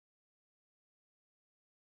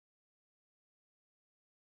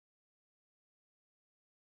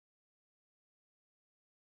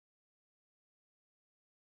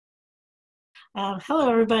Hello,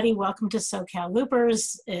 everybody. Welcome to SoCal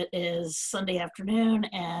Loopers. It is Sunday afternoon,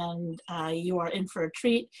 and you are in for a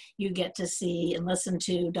treat. You get to see and listen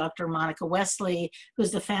to Dr. Monica Westley,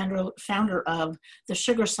 who's the founder of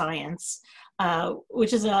TheSugarScience,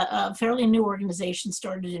 which is a fairly new organization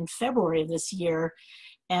started in February of this year.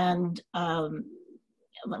 And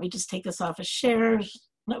let me just take this off of shares.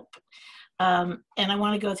 Nope. And I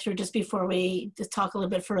want to go through, just before we just talk a little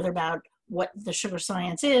bit further about what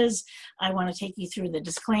TheSugarScience is, I want to take you through the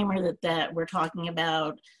disclaimer that we're talking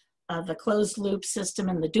about the closed loop system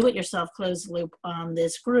and the do-it-yourself closed loop on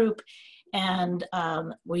this group. And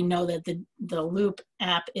we know that the Loop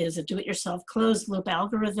app is a do-it-yourself closed loop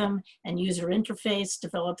algorithm and user interface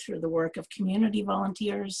developed through the work of community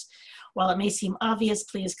volunteers. While it may seem obvious,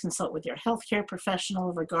 please consult with your healthcare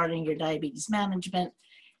professional regarding your diabetes management.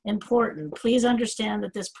 Important, please understand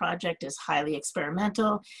that this project is highly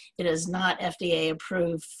experimental. It is not FDA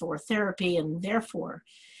approved for therapy, and therefore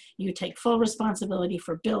you take full responsibility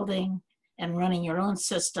for building and running your own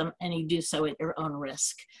system, and you do so at your own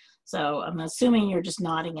risk. So I'm assuming you're just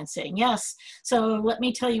nodding and saying yes. So let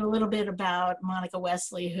me tell you a little bit about Monica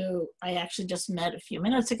Westley, who I actually just met a few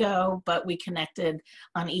minutes ago, but we connected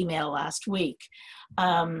on email last week.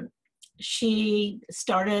 She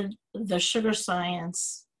started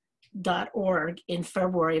TheSugarScience.org in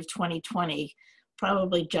February of 2020,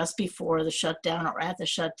 probably just before the shutdown or at the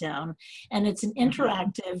shutdown. And it's an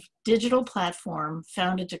interactive digital platform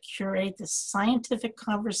founded to curate the scientific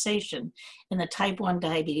conversation in the type 1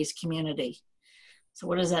 diabetes community. So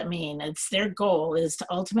what does that mean? It's their goal is to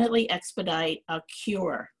ultimately expedite a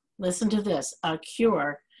cure. Listen to this, a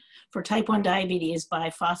cure for type 1 diabetes by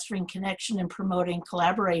fostering connection and promoting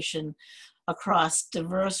collaboration across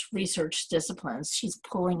diverse research disciplines. She's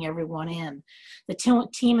pulling everyone in. The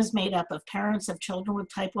team is made up of parents of children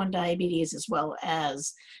with type 1 diabetes, as well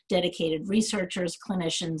as dedicated researchers,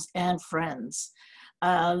 clinicians, and friends.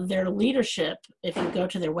 Their leadership, if you go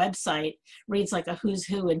to their website, reads like a who's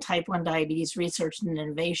who in type 1 diabetes research and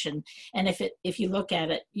innovation. And if you look at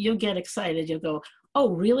it, you'll get excited. You'll go, oh,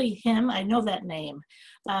 really, him? I know that name.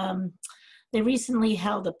 They recently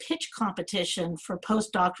held a pitch competition for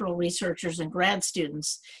postdoctoral researchers and grad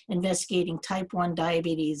students investigating type 1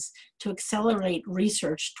 diabetes to accelerate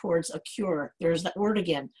research towards a cure. There's that word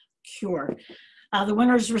again, cure. The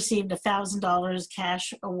winners received $1,000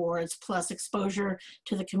 cash awards plus exposure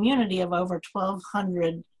to the community of over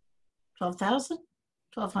 1,200, 12,000?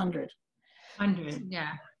 1,200. 100,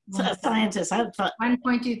 yeah. Scientists. I thought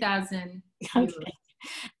 1.2 thousand. Okay.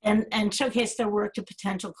 And showcase their work to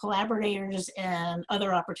potential collaborators and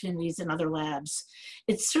other opportunities in other labs.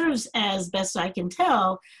 It serves, as best I can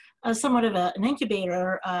tell, somewhat of an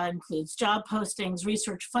incubator, includes job postings,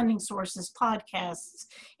 research funding sources, podcasts,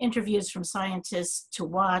 interviews from scientists to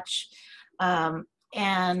watch.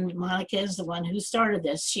 And Monica is the one who started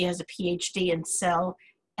this. She has a PhD in cell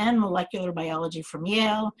and molecular biology from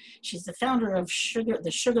Yale. She's the founder of the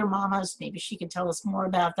Sugar Mamas. Maybe she can tell us more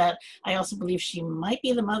about that. I also believe she might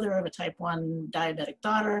be the mother of a type 1 diabetic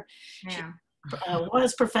daughter. Yeah. She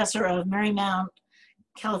was professor of Marymount,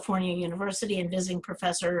 California University, and visiting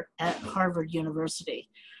professor at Harvard University.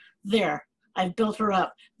 There, I've built her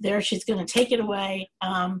up. There, she's going to take it away.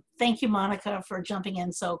 Thank you, Monica, for jumping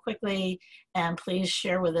in so quickly. And please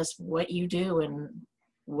share with us what you do and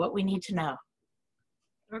what we need to know.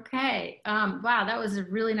 Okay. Wow, that was a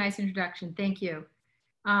really nice introduction. Thank you.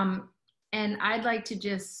 And I'd like to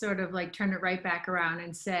just sort of like turn it right back around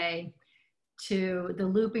and say to the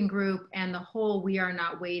looping group and the whole We Are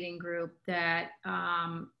Not Waiting group that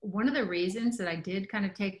one of the reasons that I did kind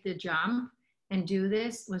of take the jump and do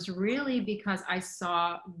this was really because I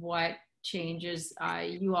saw what changes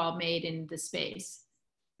you all made in the space.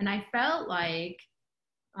 And I felt like,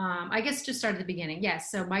 I guess just start at the beginning.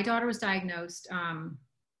 Yes, so my daughter was diagnosed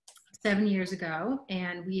 7 years ago,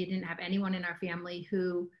 and we didn't have anyone in our family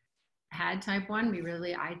who had type 1.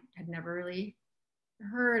 I had never really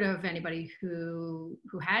heard of anybody who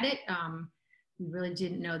had it. We really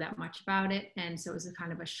didn't know that much about it, and so it was a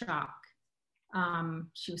kind of a shock.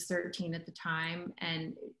 She was 13 at the time,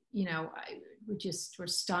 and we just were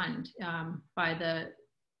stunned by the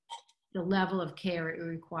level of care it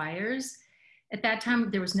requires. At that time,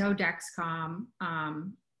 there was no Dexcom,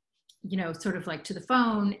 sort of like to the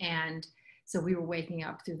phone. And so we were waking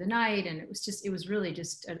up through the night, and it was really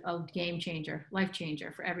just a game changer, life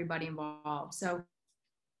changer for everybody involved. So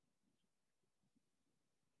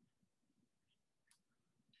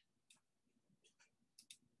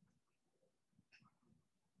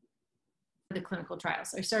the clinical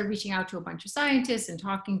trials. So I started reaching out to a bunch of scientists and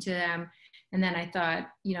talking to them And then I thought,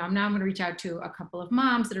 I'm now going to reach out to a couple of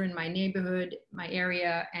moms that are in my neighborhood, my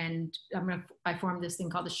area, and I formed this thing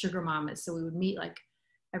called the Sugar Mamas. So we would meet like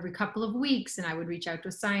every couple of weeks, and I would reach out to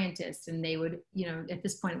a scientist, and they would, at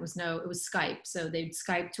this point it was Skype. So they'd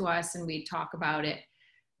Skype to us, and we'd talk about it.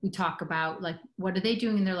 We talk about like, what are they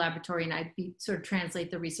doing in their laboratory? And I'd sort of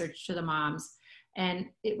translate the research to the moms. And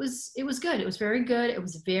it was good. It was very good. It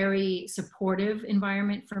was a very supportive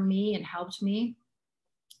environment for me and helped me,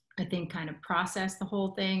 I think, kind of process the whole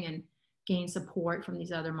thing and gain support from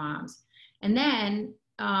these other moms. And then,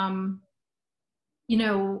 I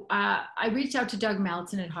reached out to Doug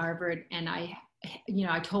Melton at Harvard, and I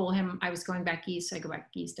told him I was going back east. So I go back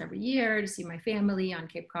east every year to see my family on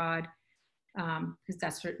Cape Cod, because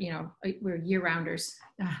that's where, we're year-rounders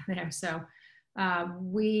there. So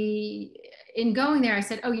in going there, I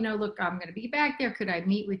said, oh, look, I'm going to be back there. Could I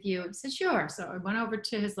meet with you? He said, sure. So I went over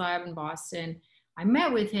to his lab in Boston. I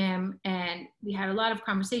met with him, and we had a lot of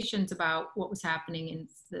conversations about what was happening in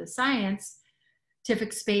the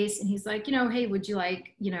scientific space. And he's like, hey, would you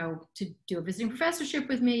like, to do a visiting professorship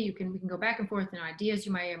with me? We can go back and forth on ideas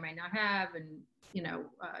you might or might not have. And,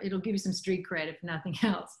 it'll give you some street cred if nothing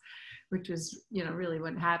else, which was, really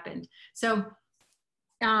what happened. So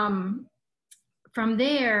from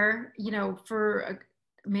there, for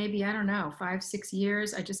maybe, I don't know, 5-6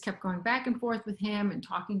 years, I just kept going back and forth with him and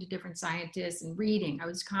talking to different scientists and reading. I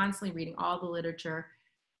was constantly reading all the literature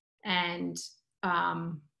and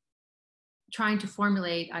trying to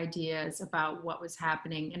formulate ideas about what was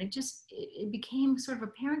happening. And it became sort of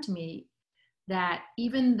apparent to me that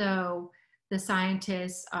even though the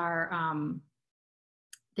scientists are,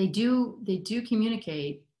 they do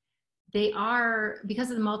communicate, they are,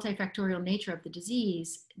 because of the multifactorial nature of the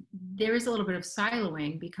disease, there is a little bit of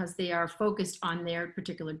siloing because they are focused on their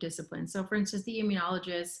particular discipline. So for instance, the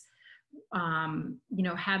immunologists,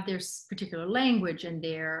 have their particular language, and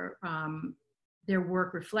their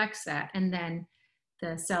work reflects that. And then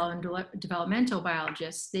the cell and developmental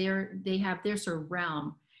biologists, they have their sort of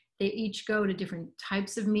realm. They each go to different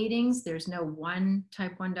types of meetings. There's no one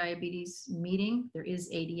type 1 diabetes meeting. There is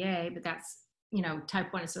ADA, but that's,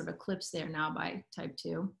 type 1 is sort of eclipsed there now by type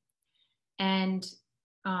 2. And,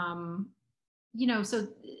 so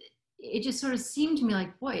it just sort of seemed to me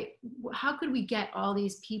like, boy, how could we get all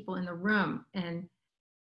these people in the room and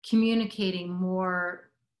communicating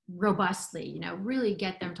more robustly, really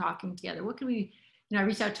get them talking together? What could we, I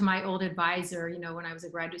reached out to my old advisor, when I was a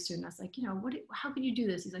graduate student. I was like, how could you do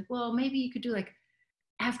this? He's like, well, maybe you could do like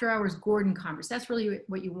after hours Gurlin conference. That's really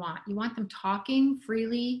what you want. You want them talking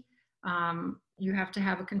freely. You have to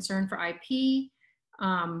have a concern for IP,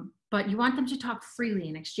 but you want them to talk freely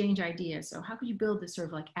and exchange ideas. So how could you build this sort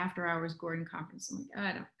of like after hours Gurlin conference? I'm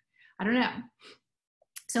like, I don't know.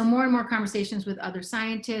 So more and more conversations with other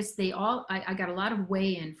scientists. I got a lot of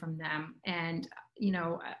weigh-in from them. And,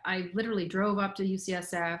 I literally drove up to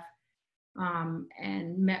UCSF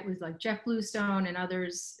and met with like Jeff Bluestone and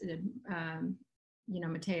others,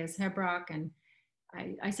 Matthias Hebrock. And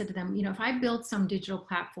I said to them, if I built some digital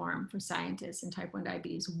platform for scientists in type 1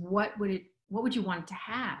 diabetes, what would you want it to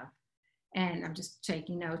have? And I'm just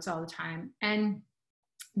taking notes all the time. And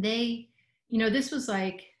they, this was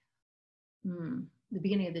like the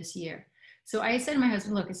beginning of this year. So I said to my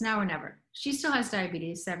husband, look, it's now or never. She still has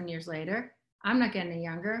diabetes 7 years later. I'm not getting any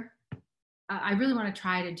younger. I really want to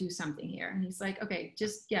try to do something here. And he's like, okay,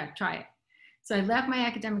 try it. So I left my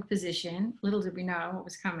academic position. Little did we know what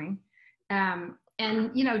was coming. And,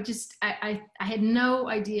 I had no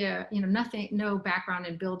idea, nothing, no background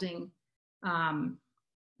in building,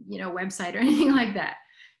 website or anything like that.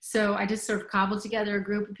 So I just sort of cobbled together a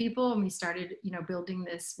group of people, and we started, building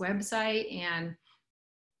this website. And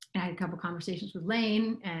I had a couple conversations with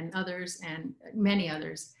Lane and others and many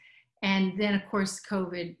others. And then of course,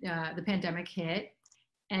 COVID, the pandemic hit,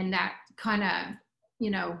 and that kind of,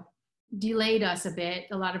 delayed us a bit.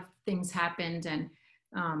 A lot of things happened. And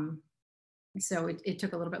so it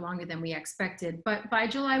took a little bit longer than we expected. But by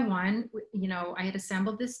July 1, I had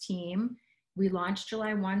assembled this team. We launched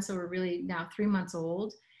July 1, so we're really now 3 months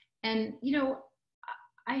old. And,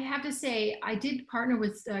 I have to say, I did partner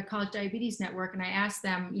with College Diabetes Network, and I asked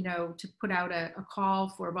them, to put out a call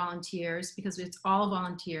for volunteers, because it's all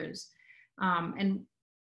volunteers. And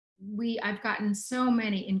I've gotten so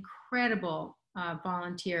many incredible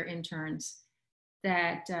volunteer interns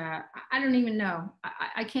that I don't even know.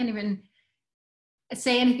 I can't even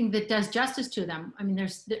say anything that does justice to them. I mean,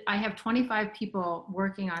 I have 25 people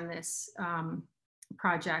working on this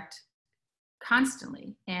project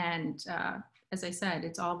constantly. And as I said,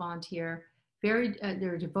 it's all volunteer. They're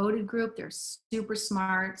a devoted group. They're super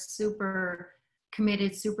smart, super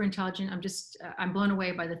committed, super intelligent. I'm blown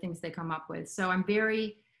away by the things they come up with. So I'm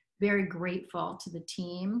very, very grateful to the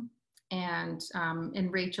team. And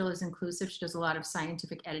Rachel is inclusive. She does a lot of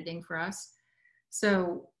scientific editing for us.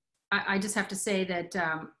 So I just have to say that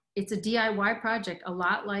it's a DIY project, a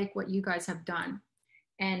lot like what you guys have done.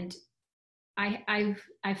 And I've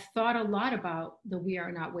thought a lot about the We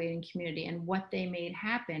Are Not Waiting community and what they made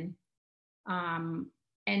happen.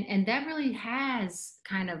 And that really has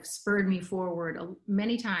kind of spurred me forward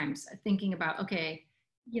many times, thinking about, okay,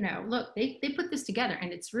 look, they put this together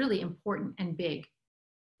and it's really important and big.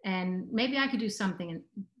 And maybe I could do something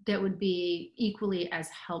that would be equally as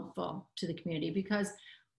helpful to the community, because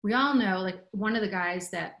we all know, like, one of the guys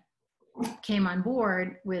that came on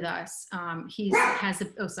board with us, he has a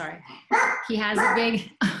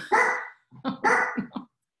big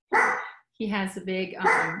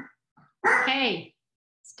hey,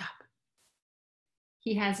 stop.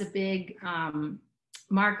 He has a big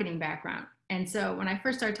marketing background. And so when I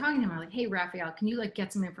first started talking to him, I'm like, hey, Raphael, can you like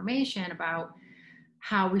get some information about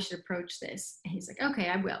how we should approach this? And he's like, okay,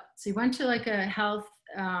 I will. So he went to like a health,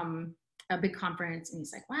 a big conference, and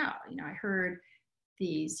he's like, wow, I heard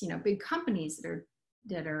these, big companies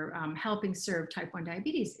that are helping serve type 1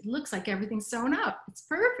 diabetes. It looks like everything's sewn up. It's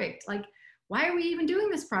perfect. Like, why are we even doing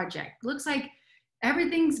this project? Looks like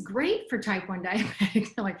everything's great for type 1 diabetics.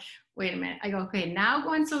 I'm like, wait a minute. I go, okay, now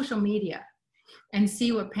go on social media and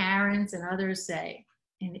see what parents and others say.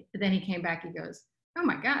 And then he came back, he goes, oh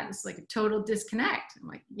my God, it's like a total disconnect. I'm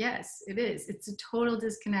like, yes, it is. It's a total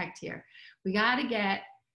disconnect here. We've got to get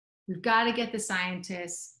the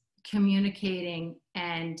scientists communicating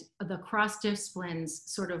and the cross disciplines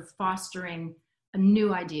sort of fostering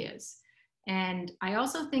new ideas. And I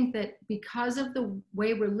also think that because of the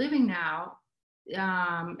way we're living now,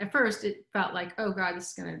 at first it felt like, oh God, this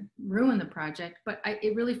is going to ruin the project, but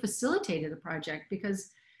it really facilitated the project,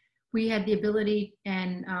 because we had the ability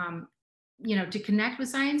and to connect with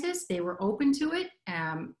scientists. They were open to it.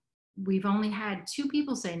 We've only had 2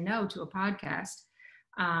 people say no to a podcast,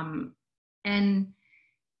 and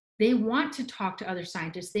they want to talk to other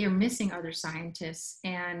scientists. They are missing other scientists,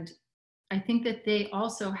 and I think that they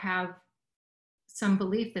also have some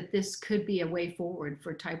belief that this could be a way forward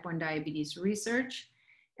for type 1 diabetes research.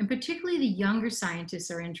 And particularly the younger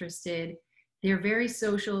scientists are interested. They're very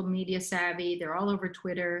social media savvy. They're all over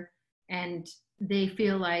Twitter, and they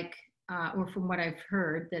feel like, or from what I've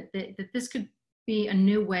heard, that this could be a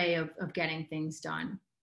new way of getting things done.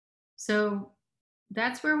 So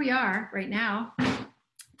that's where we are right now.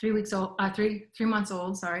 3 months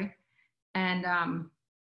old, sorry. And,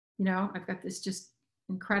 I've got this just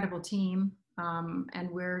incredible team.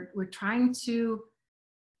 And we're trying to,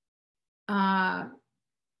 help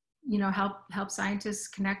scientists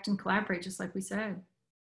connect and collaborate, just like we said.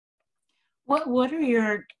 What are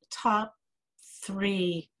your top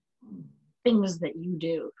 3 things that you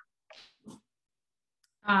do?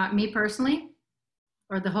 Me personally,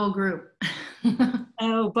 or the whole group?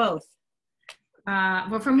 Oh, both.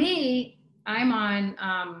 Well, for me, I'm on,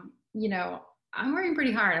 I'm working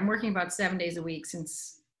pretty hard. I'm working about 7 days a week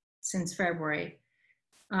since February.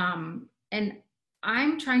 And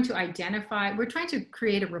I'm trying to we're trying to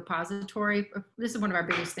create a repository. This is one of our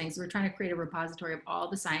biggest things. We're trying to create a repository of all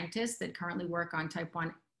the scientists that currently work on type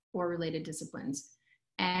 1 or related disciplines.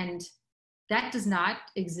 And that does not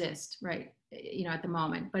exist, right, at the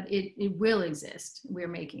moment, but it will exist. We're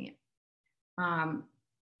making it.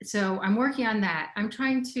 So I'm working on that. I'm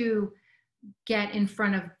trying to get in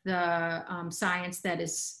front of the science that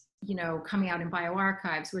is, coming out in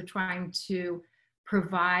bioarchives. We're trying to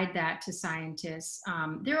provide that to scientists.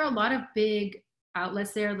 There are a lot of big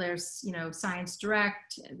outlets there. There's, Science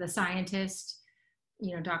Direct, The Scientist,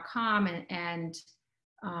 .com, and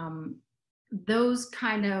those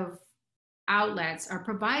kind of outlets are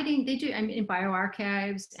providing, in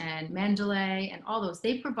bioarchives and Mendeley and all those,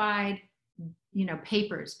 they provide,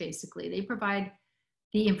 papers, basically. They provide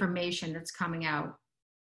the information that's coming out.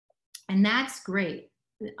 And that's great.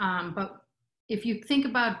 But if you think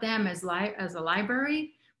about them as a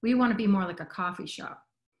library, we want to be more like a coffee shop.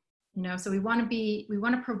 So we want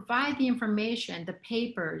to provide the information, the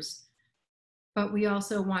papers, but we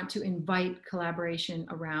also want to invite collaboration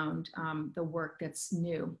around the work that's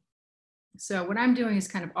new. So what I'm doing is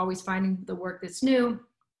kind of always finding the work that's new,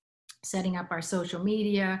 setting up our social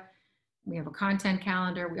media. We have a content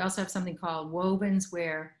calendar. We also have something called Wovens,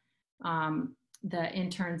 where the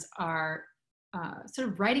interns are sort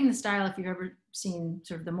of writing the style, if you've ever seen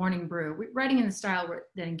sort of the morning brew, writing in the style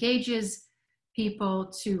that engages people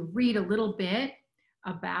to read a little bit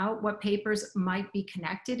about what papers might be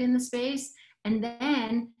connected in the space. And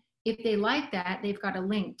then if they like that, they've got a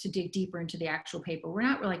link to dig deeper into the actual paper. We're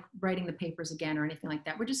not like writing the papers again or anything like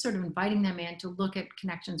that. We're just sort of inviting them in to look at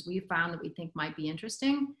connections we've found that we think might be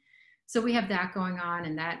interesting. So we have that going on,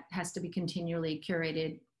 and that has to be continually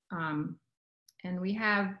curated. And we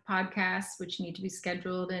have podcasts which need to be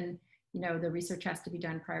scheduled, and the research has to be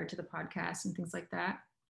done prior to the podcast and things like that.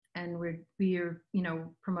 And we're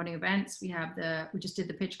promoting events. We just did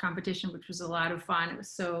the pitch competition, which was a lot of fun. It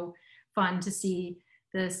was so fun to see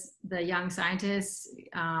the young scientists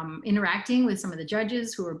interacting with some of the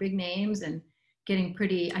judges who were big names and getting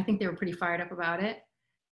I think they were pretty fired up about it.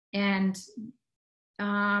 And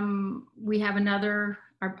we have another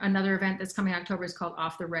event that's coming in October. Is called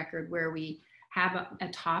Off the Record, where we have a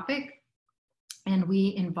topic and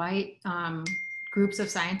we invite groups of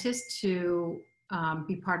scientists to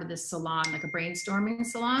be part of this salon, like a brainstorming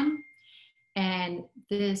salon. And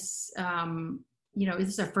this this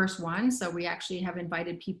is our first one. So we actually have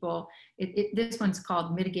invited people. This one's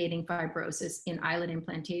called Mitigating Fibrosis in Eyelid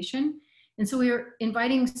Implantation. And so we are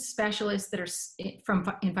inviting specialists that are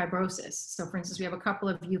in fibrosis. So for instance, we have a couple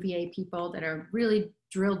of UVA people that are really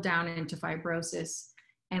drilled down into fibrosis.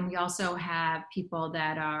 And we also have people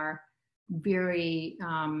that are very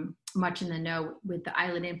much in the know with the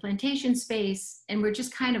eyelid implantation space. And we're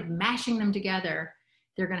just kind of mashing them together.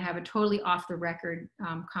 They're going to have a totally off the record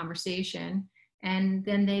conversation. And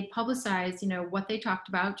then they publicize, what they talked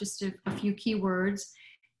about, just a few keywords.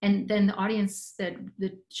 And then the audience,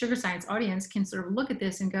 the Sugar Science audience, can sort of look at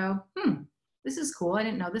this and go, this is cool. I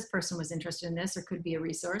didn't know this person was interested in this, or could be a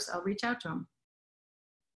resource. I'll reach out to them.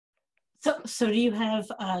 So do you have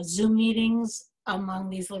Zoom meetings among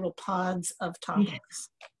these little pods of topics?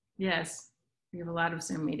 Yes, we have a lot of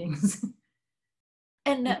Zoom meetings.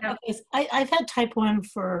 And okay, I've had type 1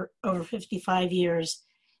 for over 55 years,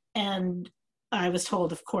 and I was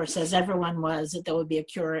told, of course, as everyone was, that there would be a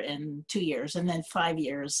cure in 2 years, and then 5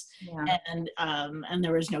 years, and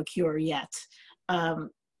there was no cure yet. And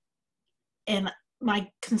my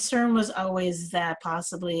concern was always that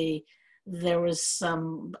possibly there was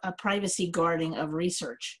a privacy guarding of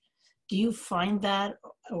research. Do you find that,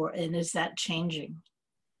 and is that changing?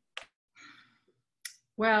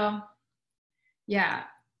 Well, yeah,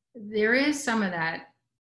 there is some of that.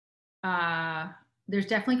 There's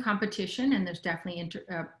definitely competition, and there's definitely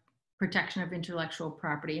protection of intellectual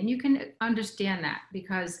property. And you can understand that,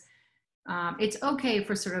 because it's okay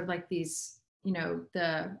for sort of like these,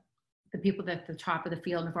 the people at the top of the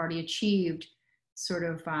field have already achieved sort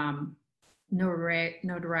of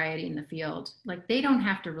notoriety in the field. Like, they don't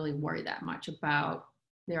have to really worry that much about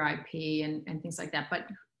their IP and things like that. But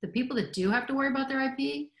the people that do have to worry about their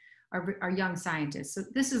IP are young scientists. So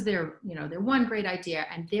this is their one great idea,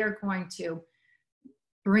 and they're going to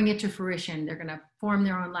bring it to fruition. They're going to form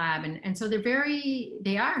their own lab. And so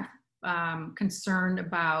they are concerned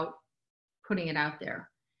about putting it out there.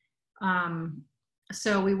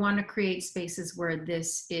 So we want to create spaces where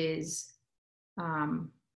this is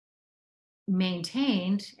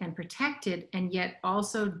maintained and protected, and yet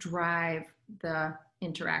also drive the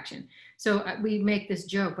interaction. So we make this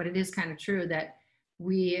joke, but it is kind of true, that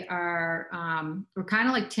we're kind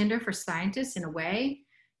of like Tinder for scientists in a way.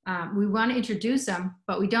 We want to introduce them,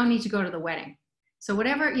 but we don't need to go to the wedding. So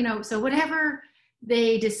whatever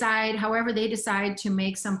they decide, however they decide to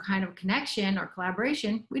make some kind of connection or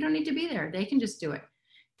collaboration, we don't need to be there. They can just do it.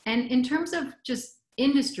 And in terms of just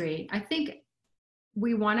industry, I think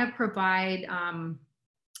we want to provide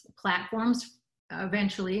platforms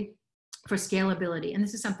eventually for scalability. And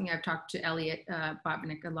this is something I've talked to Elliot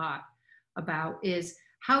Botvinnik a lot about, is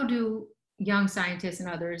how do young scientists and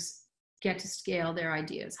others get to scale their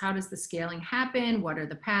ideas? How does the scaling happen? What are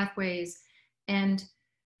the pathways? And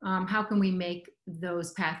how can we make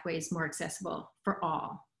those pathways more accessible for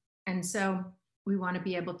all? And so we want to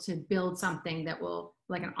be able to build something that will,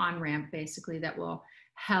 like an on-ramp basically, that will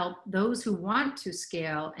help those who want to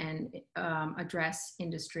scale and address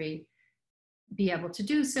industry be able to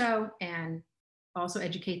do so, and also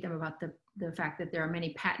educate them about the fact that there are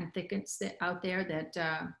many patent thickets out there that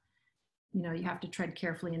you have to tread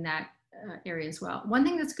carefully in that area as well. One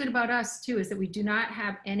thing that's good about us too is that we do not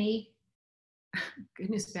have any,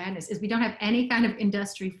 goodness badness, is we don't have any kind of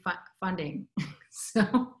industry funding.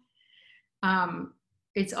 So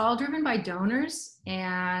it's all driven by donors,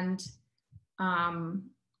 and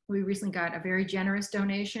we recently got a very generous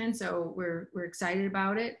donation, so we're excited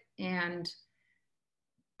about it. And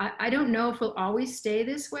I don't know if we'll always stay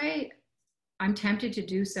this way. I'm tempted to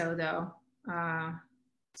do so, though.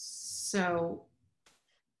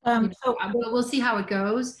 We'll see how it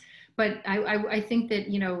goes. But I think that,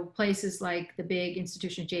 places like the big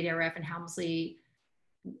institution, JDRF and Helmsley,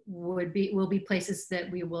 will be places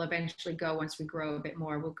that we will eventually go once we grow a bit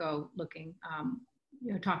more. We'll go looking,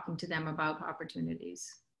 talking to them about opportunities.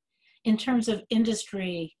 In terms of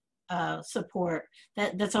industry support,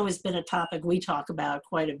 that's always been a topic we talk about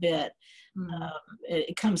quite a bit.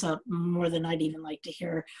 It comes up more than I'd even like to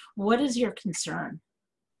hear. What is your concern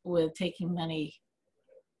with taking money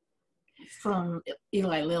from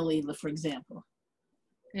Eli Lilly, for example?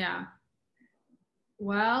 Yeah.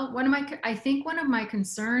 Well, I think one of my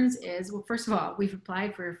concerns is, well, first of all, we've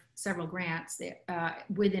applied for several grants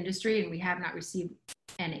with industry, and we have not received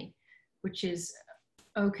any, which is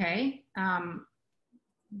okay.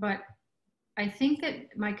 But I think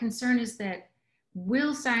that my concern is that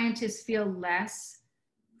will scientists feel less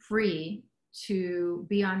free to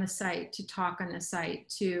be on the site, to talk on the site,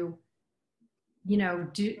 to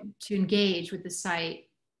engage with the site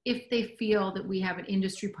if they feel that we have an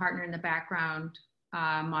industry partner in the background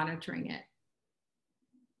monitoring it?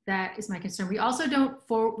 That is my concern. We also don't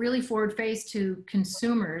really forward face to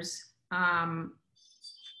consumers.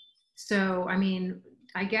 So, I mean,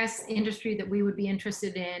 I guess industry that we would be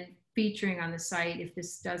interested in featuring on the site, if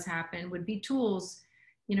this does happen, would be tools,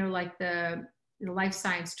 like the life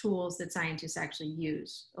science tools that scientists actually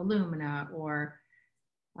use, Illumina or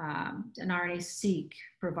an RNA-seq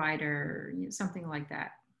provider, something like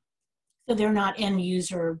that. So they're not end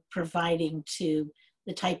user providing to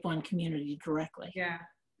the type 1 community directly. Yeah.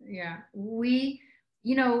 We,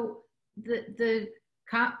 the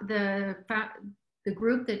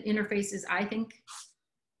group that interfaces, I think,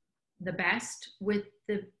 the best with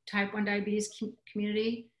the type 1 diabetes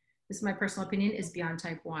community, this is my personal opinion, is Beyond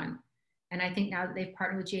Type 1. And I think now that they've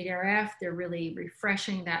partnered with JDRF, they're really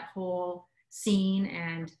refreshing that whole scene.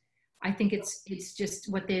 And I think it's just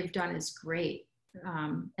what they've done is great.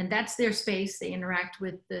 And that's their space. They interact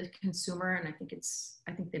with the consumer, and I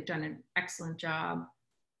think they've done an excellent job.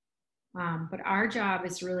 But our job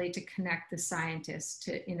is really to connect the scientists,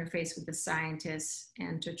 to interface with the scientists,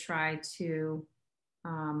 and to try to,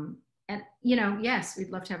 and yes, we'd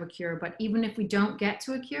love to have a cure, but even if we don't get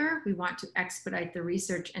to a cure, we want to expedite the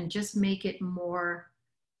research and just make it more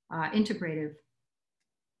integrative.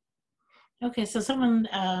 Okay, so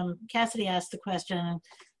Cassidy asked the question.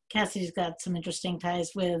 Cassidy's got some interesting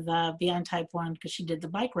ties with Beyond Type 1 because she did the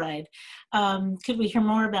bike ride. Could we hear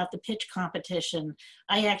more about the pitch competition?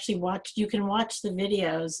 I actually you can watch the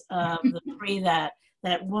videos of the three that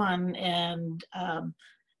won, and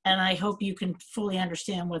I hope you can fully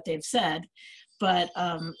understand what they've said. But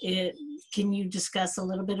can you discuss a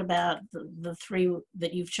little bit about the three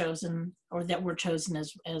that you've chosen, or that were chosen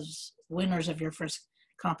as winners of your first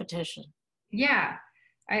competition? Yeah.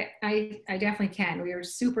 I definitely can. We were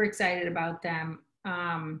super excited about them.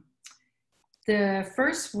 The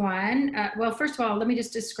first one, well, first of all, let me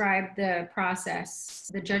just describe the process.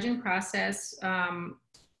 The judging process,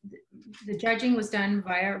 the judging was done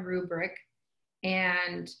via rubric,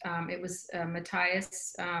 and it was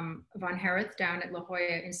Matthias von Hereth down at La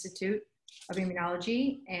Jolla Institute of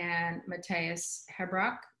Immunology, and Matthias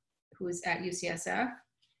Hebrock, who is at UCSF,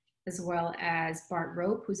 as well as Bart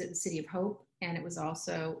Rope, who's at the City of Hope. And it was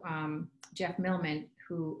also Jeff Millman,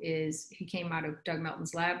 he came out of Doug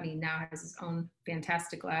Melton's lab, and he now has his own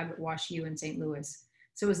fantastic lab at WashU in St. Louis.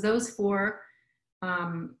 So it was those four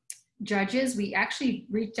judges. We actually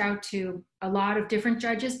reached out to a lot of different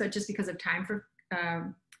judges, but just because of time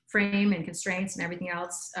frame and constraints and everything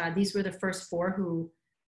else, these were the first four who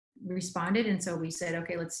responded. And so we said,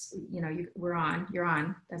 okay, let's, you're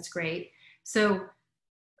on, that's great. So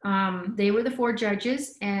they were the four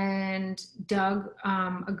judges, and Doug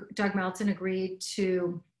Melton agreed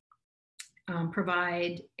to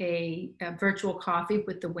provide a virtual coffee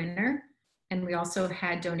with the winner. And we also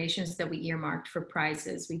had donations that we earmarked for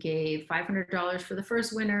prizes. We gave $500 for the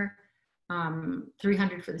first winner,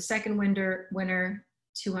 $300 for the second winner,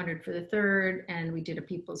 $200 for the third, and we did a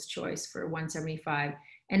People's Choice for $175.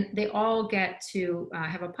 And they all get to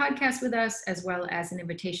have a podcast with us, as well as an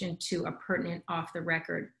invitation to a pertinent Off the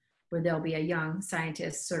Record, where there'll be a young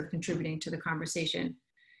scientist sort of contributing to the conversation.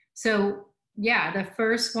 So yeah, the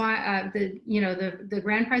first one, the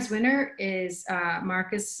grand prize winner is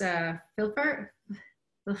Marcus Filfer.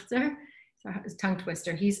 His tongue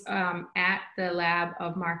twister. He's at the lab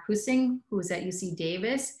of Mark Hussing, who's at UC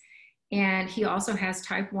Davis. And he also has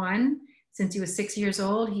type 1. Since he was 6 years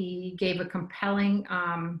old, he gave a compelling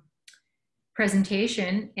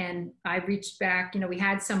presentation, and I reached back, we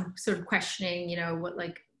had some sort of questioning,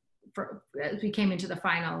 as we came into the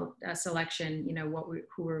final selection,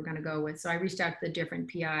 who we were going to go with. So I reached out to the different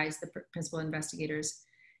PIs, the principal investigators,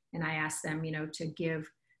 and I asked them, to give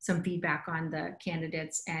some feedback on the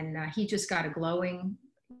candidates. And he just got a glowing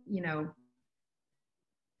you know,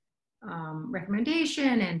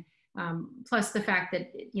 recommendation, and plus the fact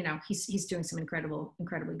that, you know, he's doing some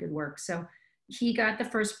incredibly good work. So he got the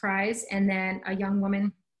first prize, and then a young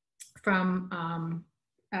woman from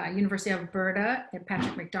University of Alberta at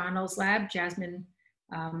Patrick McDonald's lab, Jasmine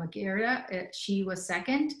Magira, she was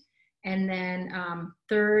second. And then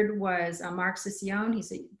third was Mark Sicione,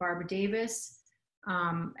 he's at Barbara Davis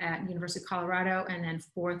at University of Colorado. And then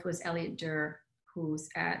fourth was Elliot Durr, who's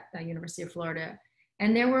at the University of Florida.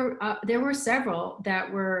 And there were several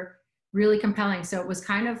that were really compelling. So it was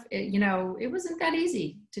kind of, you know, it wasn't that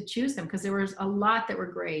easy to choose them because there was a lot that were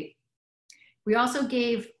great. We also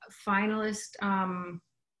gave finalists,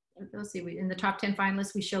 let's see, in the top 10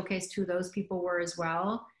 finalists, we showcased who those people were as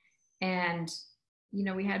well. And, you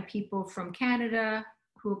know, we had people from Canada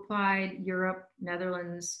who applied, Europe,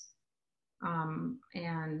 Netherlands,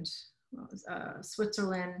 and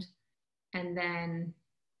Switzerland, and then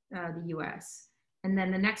the US. And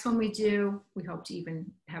then the next one we do, we hope to even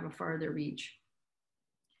have a farther reach.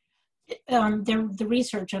 The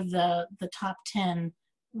research of the top 10,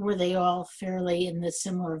 were they all fairly in the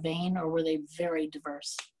similar vein, or were they very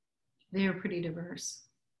diverse? They were pretty diverse.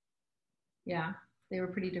 Yeah, they were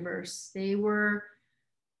pretty diverse. They were,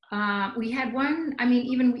 we had one, I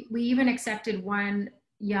mean, we even accepted one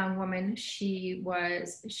young woman.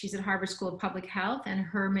 She's at Harvard School of Public Health, and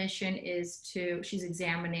her mission is she's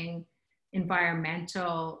examining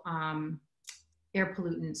environmental air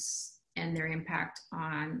pollutants and their impact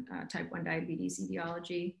on type 1 diabetes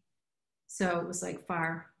etiology. So it was like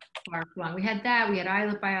far flung. We had that, we had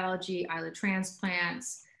islet biology, islet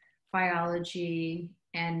transplants, biology,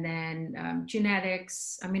 and then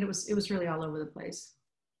genetics. I mean, it was really all over the place.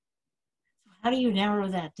 How do you narrow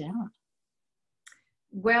that down?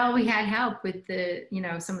 Well, we had help with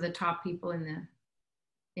some of the top people in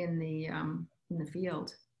the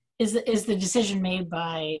field. Is the decision made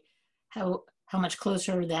by how much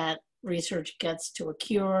closer that research gets to a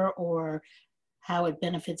cure, or how it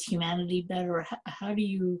benefits humanity better? How do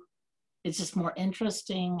you, it's just more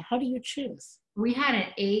interesting. How do you choose? We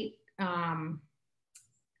had an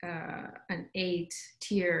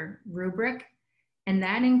 8-tier rubric, and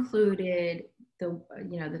that included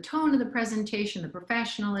the tone of the presentation, the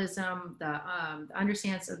professionalism, the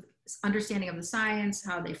understanding of the science,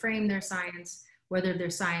 how they framed their science, whether their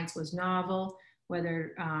science was novel,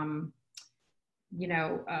 whether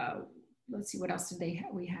let's see, what else did they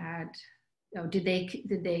have? We had, did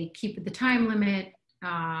they keep the time limit?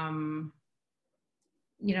 There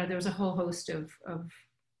was a whole host of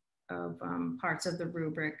parts of the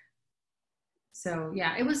rubric. So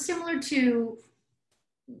yeah, it was similar to,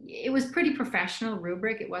 it was pretty professional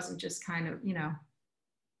rubric. It wasn't just kind of,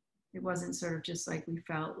 it wasn't sort of just like we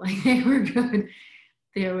felt like they were good.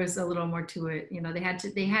 There was a little more to it.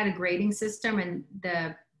 They had a grading system, and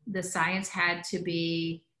the science had to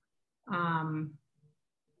be,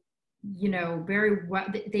 very well.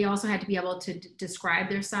 They also had to be able to describe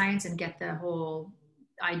their science and get the whole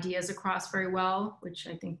ideas across very well, which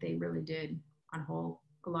I think they really did on whole.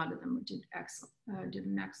 A lot of them did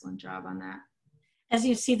an excellent job on that. As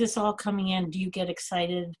you see this all coming in, do you get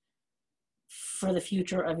excited for the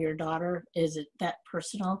future of your daughter? Is it that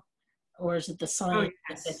personal, or is it the science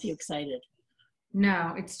that gets you excited?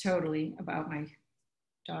 No, it's totally about my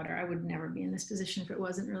daughter. I would never be in this position if it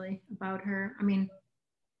wasn't really about her. I mean,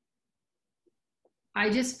 I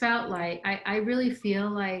just felt like, I really feel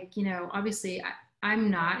like, obviously I'm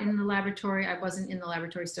not in the laboratory. I wasn't in the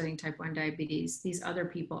laboratory studying type 1 diabetes. These other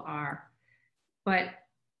people are. But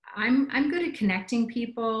I'm good at connecting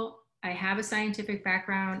people. I have a scientific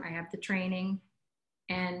background. I have the training.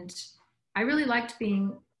 And I really liked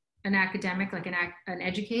being an academic, like an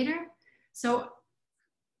educator. So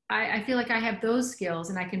I feel like I have those skills,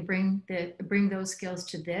 and I can bring those skills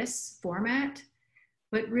to this format.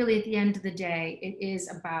 But really, at the end of the day, it is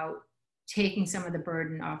about taking some of the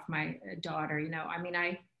burden off my daughter.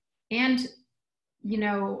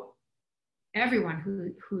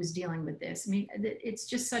 Everyone who's dealing with this. I mean, it's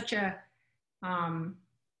just such a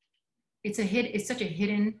it's such a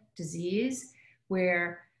hidden disease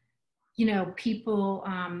where people.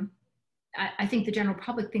 I think the general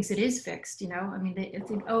public thinks it is fixed. I mean, they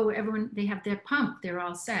think, oh, everyone, they have their pump, they're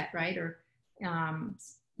all set, right? Or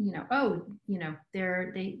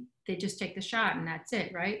they just take the shot and that's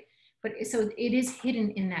it, right? But so it is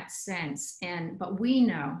hidden in that sense, but we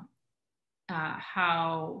know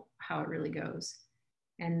how it really goes,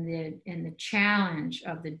 and the challenge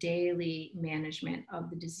of the daily management of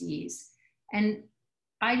the disease. And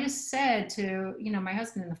I just said to my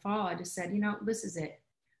husband in the fall, I just said, this is it.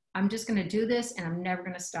 I'm just going to do this and I'm never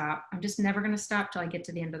going to stop. I'm just never going to stop till I get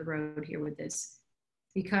to the end of the road here with this.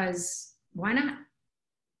 Because why not?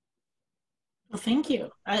 Well, thank you.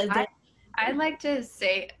 I'd like to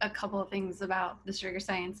say a couple of things about the Sugar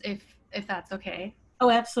Science, if that's okay. Oh,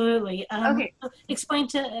 absolutely. Okay. Explain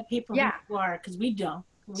to people who Yeah. you are, because we don't.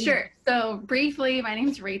 Sure. So briefly, my name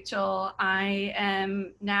is Rachel. I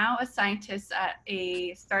am now a scientist at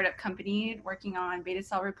a startup company working on beta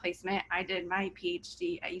cell replacement. I did my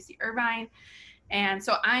PhD at UC Irvine. And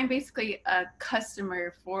so I'm basically a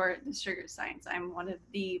customer for the Sugar Science. I'm one of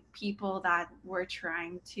the people that we're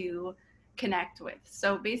trying to connect with.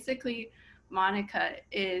 So basically, Monica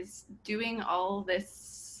is doing all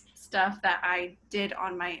this stuff that I did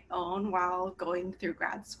on my own while going through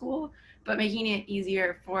grad school, but making it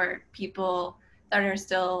easier for people that are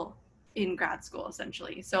still in grad school,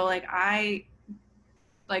 essentially. So like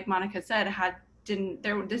Monica said,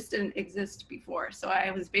 this didn't exist before. So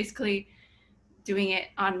I was basically doing it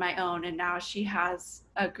on my own, and now she has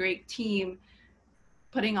a great team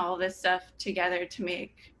putting all this stuff together to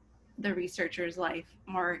make the researcher's life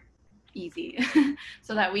more easy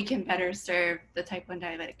so that we can better serve the type 1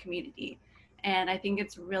 diabetic community. And I think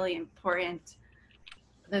it's really important,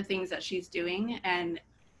 the things that she's doing, and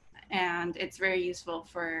it's very useful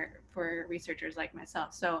for researchers like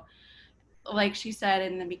myself. So like she said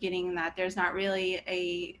in the beginning, that there's not really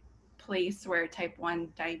a place where type 1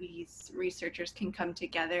 diabetes researchers can come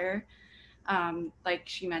together. Like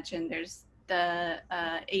she mentioned, there's the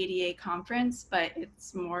ADA conference, but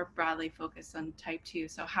it's more broadly focused on type 2.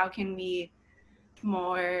 So how can we be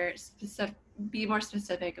more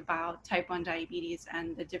specific about type 1 diabetes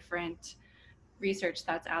and the different research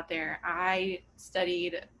that's out there? I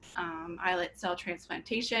studied islet cell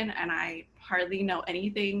transplantation, and I hardly know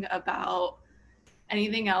anything about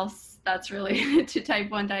anything else that's related to type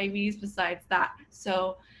 1 diabetes besides that.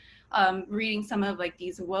 So reading some of like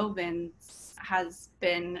these wovens has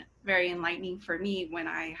been very enlightening for me when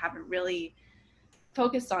I haven't really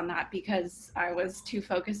focused on that, because I was too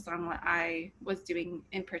focused on what I was doing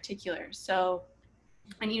in particular. So,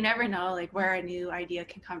 and you never know like where a new idea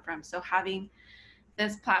can come from. So having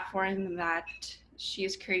this platform that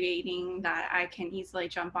she's creating that I can easily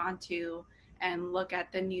jump onto and look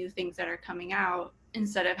at the new things that are coming out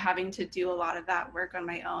instead of having to do a lot of that work on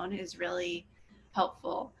my own is really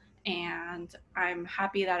helpful. And I'm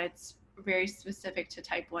happy that it's very specific to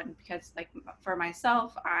type 1, because like for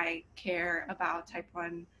myself, I care about type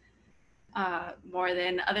 1 more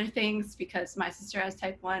than other things because my sister has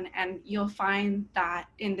type 1, and you'll find that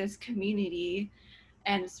in this community,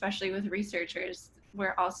 and especially with researchers,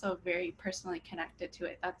 we're also very personally connected to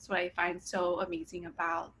it. That's what I find so amazing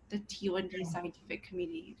about the T1D scientific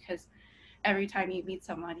community, because every time you meet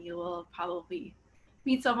someone, you will probably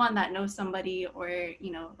meet someone that knows somebody, or,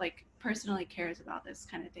 you know, like personally cares about this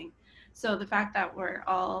kind of thing. So the fact that we're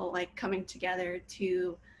all like coming together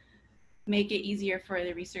to make it easier for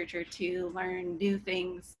the researcher to learn new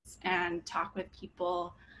things and talk with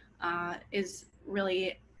people is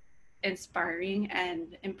really inspiring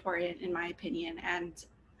and important in my opinion. And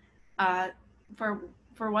for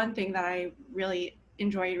one thing that I really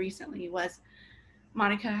enjoyed recently was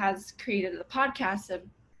Monica has created a podcast of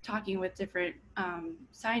talking with different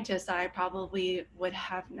scientists that I probably would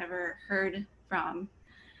have never heard from.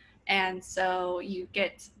 And so you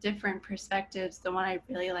get different perspectives. The one I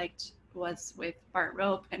really liked was with Bart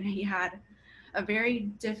Rope, and he had a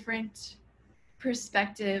very different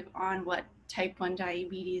perspective on what type 1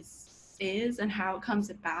 diabetes is and how it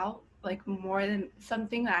comes about, like more than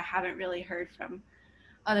something that I haven't really heard from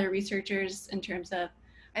other researchers in terms of,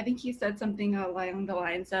 I think he said something along the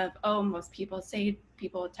lines of, oh, most people say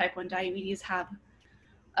people with type 1 diabetes have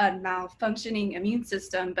a malfunctioning immune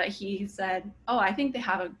system, but he said, oh, I think they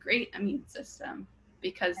have a great immune system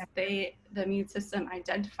because the immune system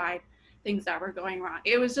identified things that were going wrong.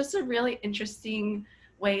 It was just a really interesting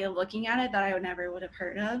way of looking at it that I never would have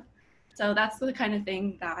heard of. So that's the kind of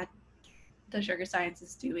thing that the Sugar Science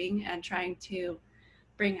is doing, and trying to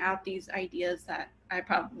bring out these ideas that I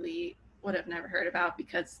probably would have never heard about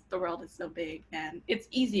because the world is so big. And it's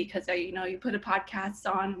easy because, you know, you put a podcast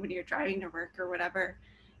on when you're driving to work or whatever.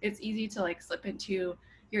 It's easy to like slip into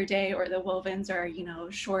your day, or the wovens are, you know,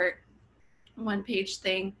 short 1-page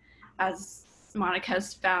thing. As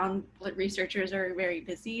Monica's found, researchers are very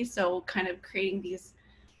busy, so kind of creating these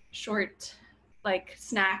short like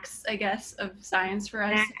snacks, I guess, of science for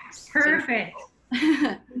us. Perfect.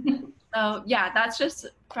 So yeah, that's just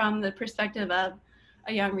from the perspective of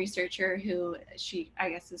a young researcher who she, I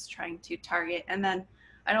guess, is trying to target. And then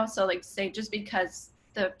I'd also like to say, just because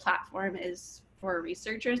the platform is for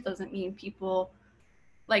researchers doesn't mean people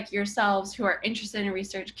like yourselves who are interested in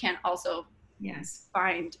research can also Yes.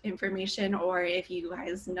 find information, or if you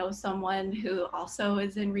guys know someone who also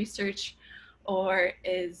is in research or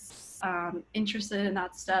is interested in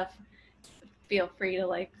that stuff, feel free to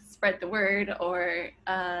like spread the word or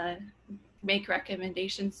make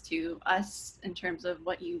recommendations to us in terms of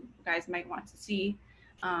what you guys might want to see.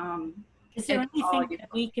 Is there It's all anything that useful.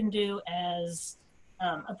 we can do as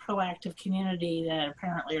a proactive community that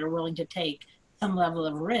apparently are willing to take some level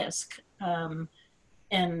of risk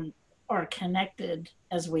and are connected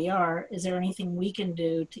as we are? Is there anything we can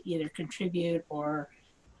do to either contribute or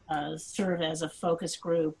serve as a focus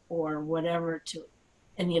group or whatever to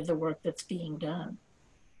any of the work that's being done?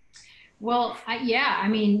 Well, yeah, I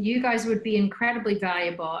mean, you guys would be incredibly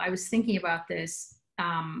valuable. I was thinking about this,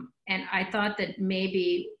 and I thought that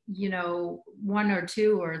maybe, you know, one or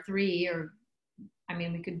two or three, or I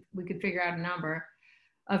mean, we could figure out a number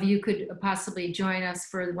of you could possibly join us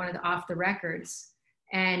for one of the off the records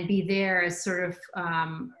and be there as sort of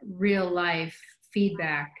real life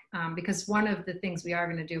feedback. Because one of the things we are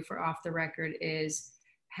going to do for off the record is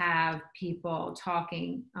have people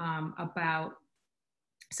talking about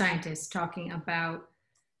scientists talking about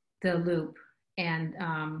the loop and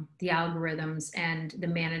the algorithms and the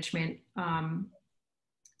management and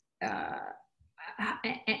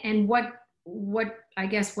what I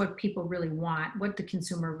guess what people really want, what the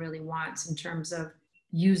consumer really wants in terms of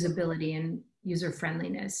usability and user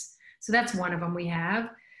friendliness. So that's one of them we have.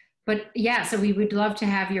 But yeah, so we would love to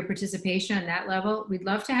have your participation on that level. We'd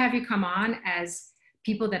love to have you come on as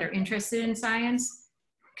people that are interested in science,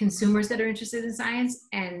 consumers that are interested in science,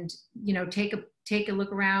 and you know, take a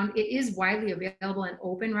look around. It is widely available and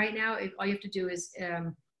open right now. All you have to do is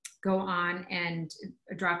go on and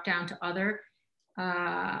drop down to other.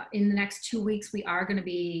 In the next 2 weeks, we are going to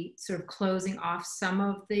be sort of closing off some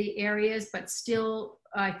of the areas, but still,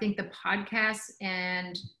 I think the podcasts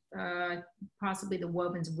and possibly the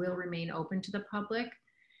wovens will remain open to the public.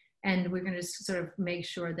 And we're going to sort of make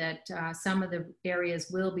sure that some of the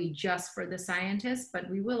areas will be just for the scientists, but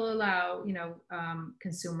we will allow, you know,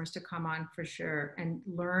 consumers to come on for sure and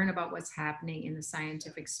learn about what's happening in the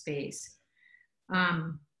scientific space.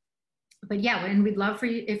 But yeah, and we'd love for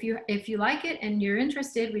you, if you like it and you're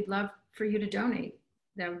interested, we'd love for you to donate.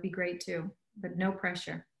 That would be great too, but no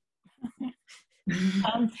pressure.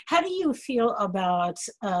 How do you feel about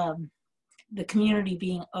the community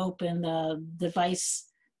being open, the device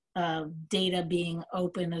data being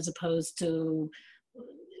open as opposed to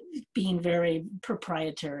being very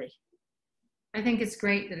proprietary? I think it's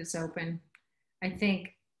great that it's open. I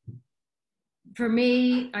think for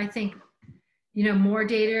me, I think, you know, more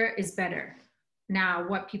data is better. Now,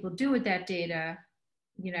 what people do with that data,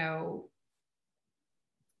 you know,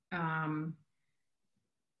 and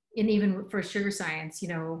even for SugarScience, you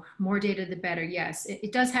know, more data, the better. Yes,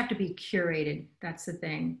 it does have to be curated. That's the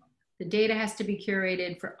thing. The data has to be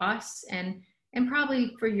curated for us and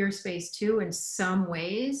probably for your space too in some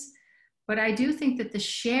ways. But I do think that the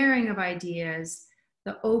sharing of ideas,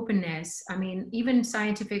 the openness, I mean, even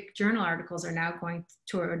scientific journal articles are now going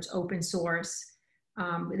towards open source.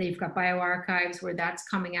 They've got bioarchives where that's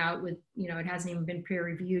coming out with, you know, it hasn't even been peer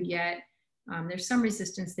reviewed yet. There's some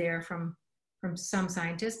resistance there from some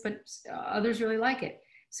scientists, but others really like it.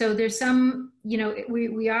 So there's some, you know,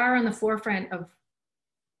 we are on the forefront of,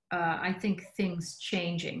 I think, things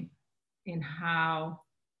changing in how,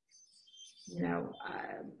 you know,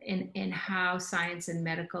 in how science and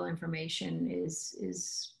medical information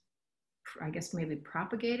is, I guess maybe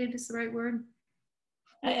propagated is the right word.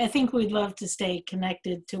 I think we'd love to stay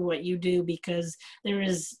connected to what you do because there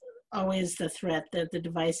is always the threat that the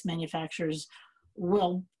device manufacturers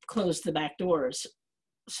will close the back doors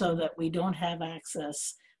so that we don't have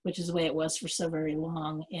access, which is the way it was for so very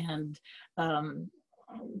long. And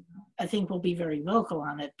I think we'll be very vocal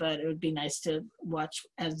on it, but it would be nice to watch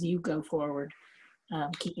as you go forward.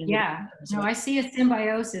 Yeah, no, I see a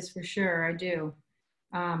symbiosis for sure. I do.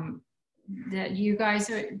 That you guys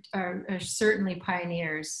are certainly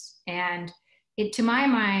pioneers, and it, to my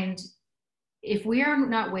mind, if we are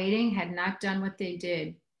not waiting, had not done what they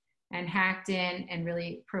did and hacked in and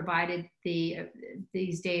really provided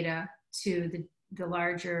these data to the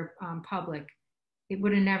larger public, it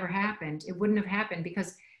would have never happened. It wouldn't have happened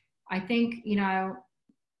because I think, you know,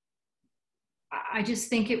 I just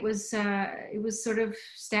think it was sort of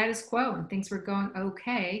status quo and things were going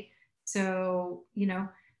okay. So, you know,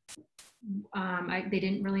 they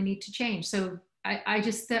didn't really need to change. So I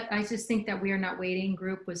just think that We Are Not Waiting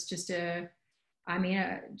group was just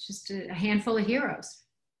just a handful of heroes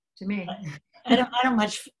to me. I don't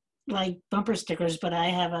much like bumper stickers, but I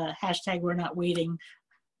have a hashtag We're Not Waiting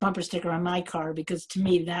bumper sticker on my car because to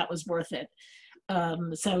me that was worth it.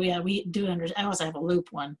 So yeah, we do understand. I also have a loop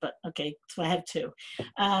one, but okay, so I have two.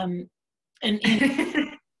 And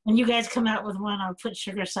when you guys come out with one, I'll put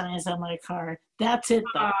TheSugarScience on my car. That's it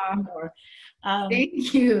though.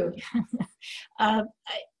 Thank you. I,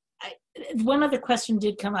 one other question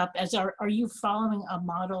did come up as are you following a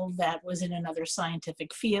model that was in another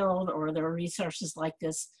scientific field, or are there resources like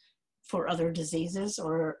this for other diseases,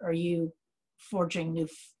 or are you forging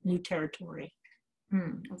new territory?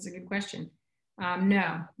 That's a good question.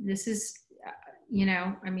 No, this is,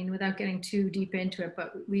 I mean, without getting too deep into it,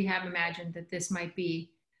 but we have imagined that this might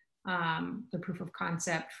be the proof of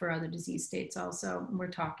concept for other disease states also.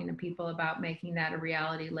 We're talking to people about making that a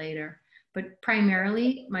reality later. But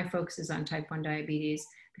primarily, my focus is on type 1 diabetes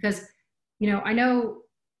because, I know,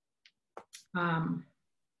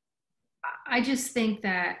 I just think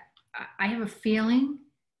that I have a feeling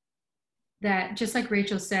that just like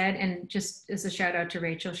Rachel said, and just as a shout out to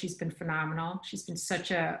Rachel, she's been phenomenal. She's been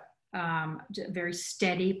such a very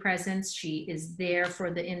steady presence. She is there for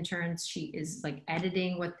the interns. She is like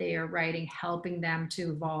editing what they are writing, helping them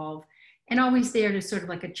to evolve, and always there to sort of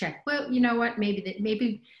like a check. Well, you know what?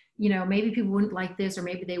 Maybe people wouldn't like this, or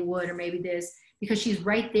maybe they would, or maybe this, because she's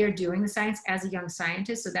right there doing the science as a young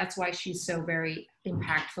scientist. So that's why she's so very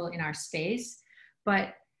impactful in our space.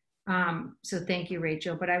 But so thank you,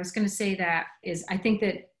 Rachel. But I was going to say that is, I think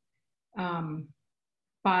that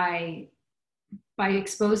by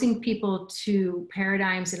exposing people to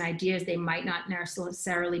paradigms and ideas they might not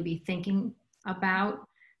necessarily be thinking about,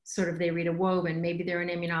 sort of they read a Woven, maybe they're an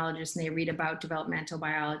immunologist and they read about developmental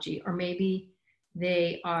biology, or maybe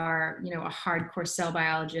they are, a hardcore cell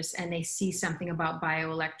biologist and they see something about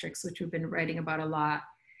bioelectrics, which we've been writing about a lot.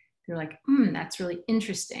 They're like, that's really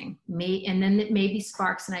interesting. And then it maybe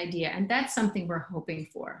sparks an idea. And that's something we're hoping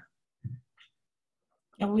for.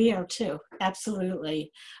 And we are too,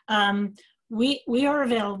 absolutely. We are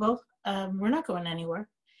available. We're not going anywhere.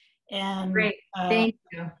 And great, thank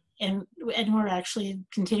you. And we're actually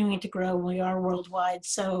continuing to grow. We are worldwide.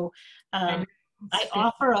 So I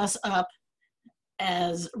offer us up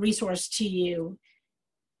as resource to you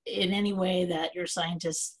in any way that your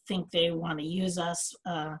scientists think they want to use us.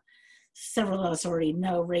 Several of us already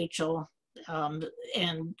know Rachel,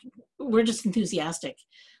 and we're just enthusiastic.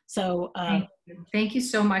 So thank you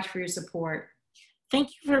so much for your support. Thank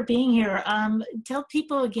you for being here. Tell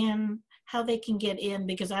people again how they can get in,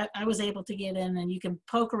 because I was able to get in, and you can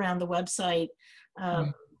poke around the website,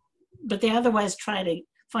 but they otherwise try to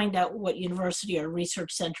find out what university or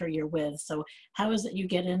research center you're with. So how is it you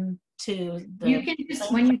get into the— You can just,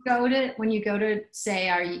 when you go to say,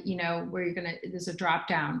 where you're gonna, there's a drop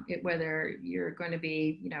down, whether you're going to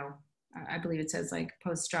be, I believe it says like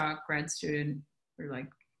postdoc, grad student, or like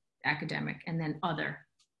academic, and then other.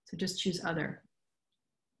 So just choose other.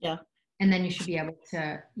 Yeah. And then you should be able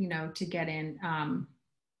to, to get in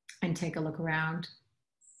and take a look around.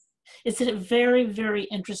 It's a very, very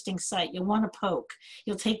interesting site. You'll want to poke.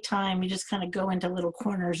 You'll take time. You just kind of go into little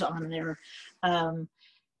corners on there. And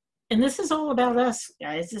this is all about us,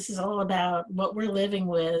 guys. This is all about what we're living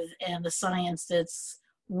with and the science that's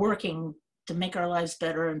working to make our lives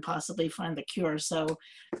better and possibly find the cure. So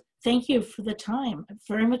thank you for the time. I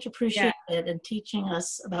very much appreciate it, and teaching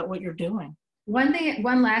us about what you're doing.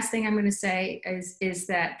 One last thing I'm going to say is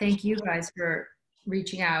that thank you guys for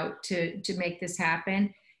reaching out to make this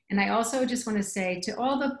happen. And I also just want to say to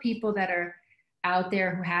all the people that are out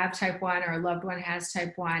there who have type 1 or a loved one has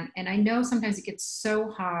type 1, and I know sometimes it gets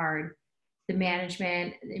so hard, the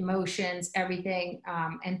management, the emotions, everything,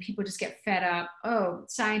 and people just get fed up. Oh,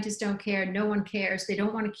 scientists don't care. No one cares. They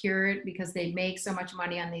don't want to cure it because they make so much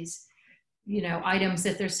money on these, items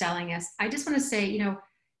that they're selling us. I just want to say,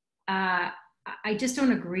 I just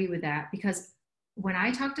don't agree with that, because when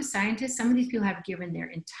I talk to scientists, some of these people have given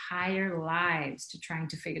their entire lives to trying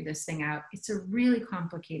to figure this thing out. It's a really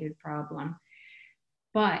complicated problem.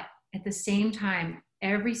 But at the same time,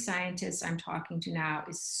 every scientist I'm talking to now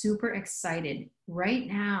is super excited. Right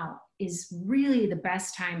now is really the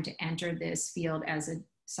best time to enter this field as a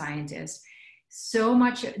scientist.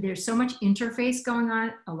 There's so much interface going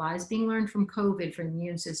on. A lot is being learned from COVID, from the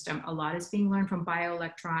immune system. A lot is being learned from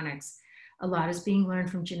bioelectronics. A lot is being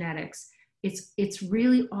learned from genetics. It's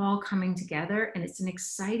really all coming together, and it's an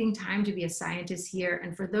exciting time to be a scientist here.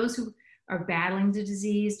 And for those who are battling the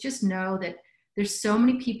disease, just know that there's so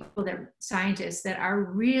many people, scientists that are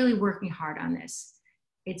really working hard on this.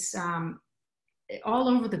 It's all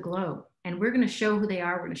over the globe, and we're going to show who they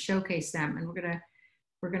are. We're going to showcase them, and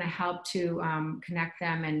we're going to help to connect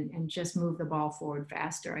them and just move the ball forward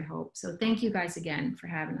faster, I hope. So thank you guys again for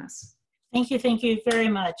having us. Thank you very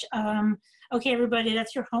much. Okay, everybody,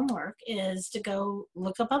 that's your homework, is to go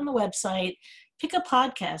look up on the website, pick a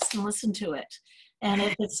podcast and listen to it. And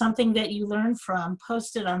if it's something that you learn from,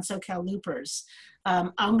 post it on SoCal Loopers.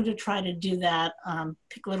 I'm going to try to do that,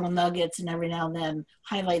 pick little nuggets, and every now and then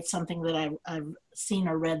highlight something that I've seen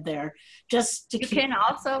or read there. Just to You keep. can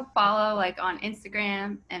also follow like on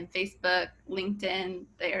Instagram and Facebook, LinkedIn.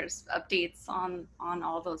 There's updates on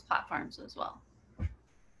all those platforms as well.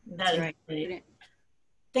 That is great.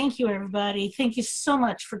 Thank you, everybody. Thank you so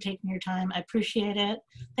much for taking your time. I appreciate it.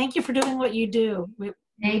 Thank you for doing what you do.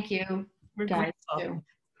 Thank you, We're guys, grateful. too.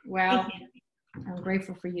 Well, I'm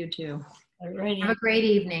grateful for you too. Alrighty. Have a great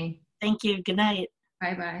evening. Thank you. Good night.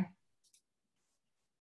 Bye-bye.